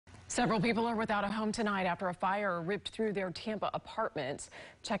Several people are without a home tonight after a fire ripped through their Tampa apartments.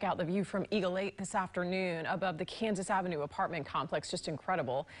 Check out the view from Eagle 8 this afternoon above the Kansas Avenue apartment complex. Just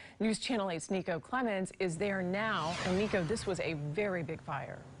incredible. News Channel 8's Nico Clemens is there now. And Nico, this was a very big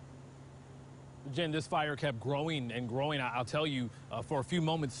fire. Jen, this fire kept growing and growing. I'll tell you, for a few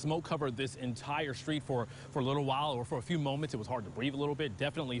moments, smoke covered this entire street for a little while, or for a few moments. It was hard to breathe a little bit,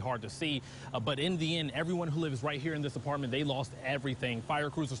 definitely hard to see. But in the end, everyone who lives right here in this apartment, they lost everything.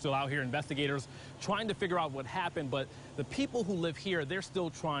 Fire crews are still out here, investigators trying to figure out what happened. But the people who live here, they're still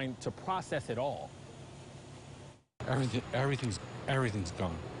trying to process it all. Everything's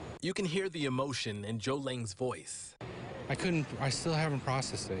gone. You can hear the emotion in Joe Lang's voice. I still haven't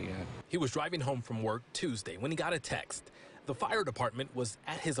processed it yet. He was driving home from work Tuesday when he got a text. The fire department was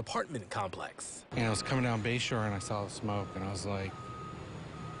at his apartment complex. And I was coming down Bayshore and I saw the smoke and I was like,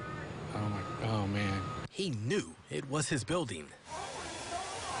 oh man. He knew it was his building.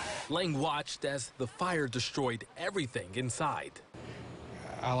 Lang watched as the fire destroyed everything inside.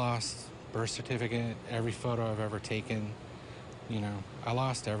 I lost birth certificate, every photo I've ever taken. You know, I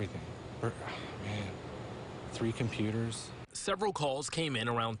lost everything. Man. 3 computers. Several calls came in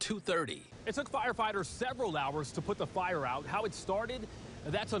around 2:30. It took firefighters several hours to put the fire out. How it started,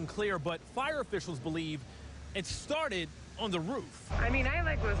 that's unclear, but fire officials believe it started on the roof. I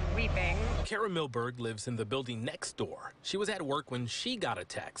was weeping. Kara Milberg lives in the building next door. She was at work when she got a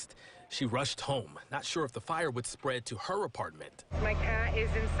text. She rushed home, not sure if the fire would spread to her apartment. My cat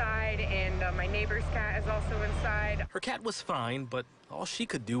is inside, and my neighbor's cat is also inside. Her cat was fine, but all she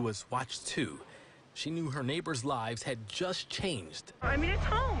could do was watch too. She knew her neighbors' lives had just changed. It's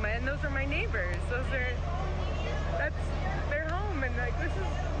home, and those are my neighbors. That's their home, and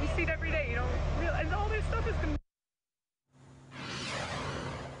we see it every day. You don't realize, and all this stuff is going to.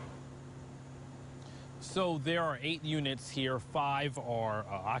 So there are 8 units here. 5 are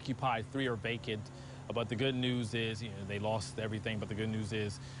occupied, 3 are vacant. But the good news is, they lost everything. But the good news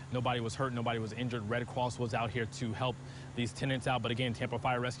is nobody was hurt, nobody was injured. Red Cross was out here to help these tenants out. But again, Tampa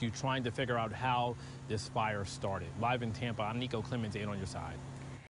Fire Rescue trying to figure out how this fire started. Live in Tampa, I'm Nico Clemens, 8 on your side.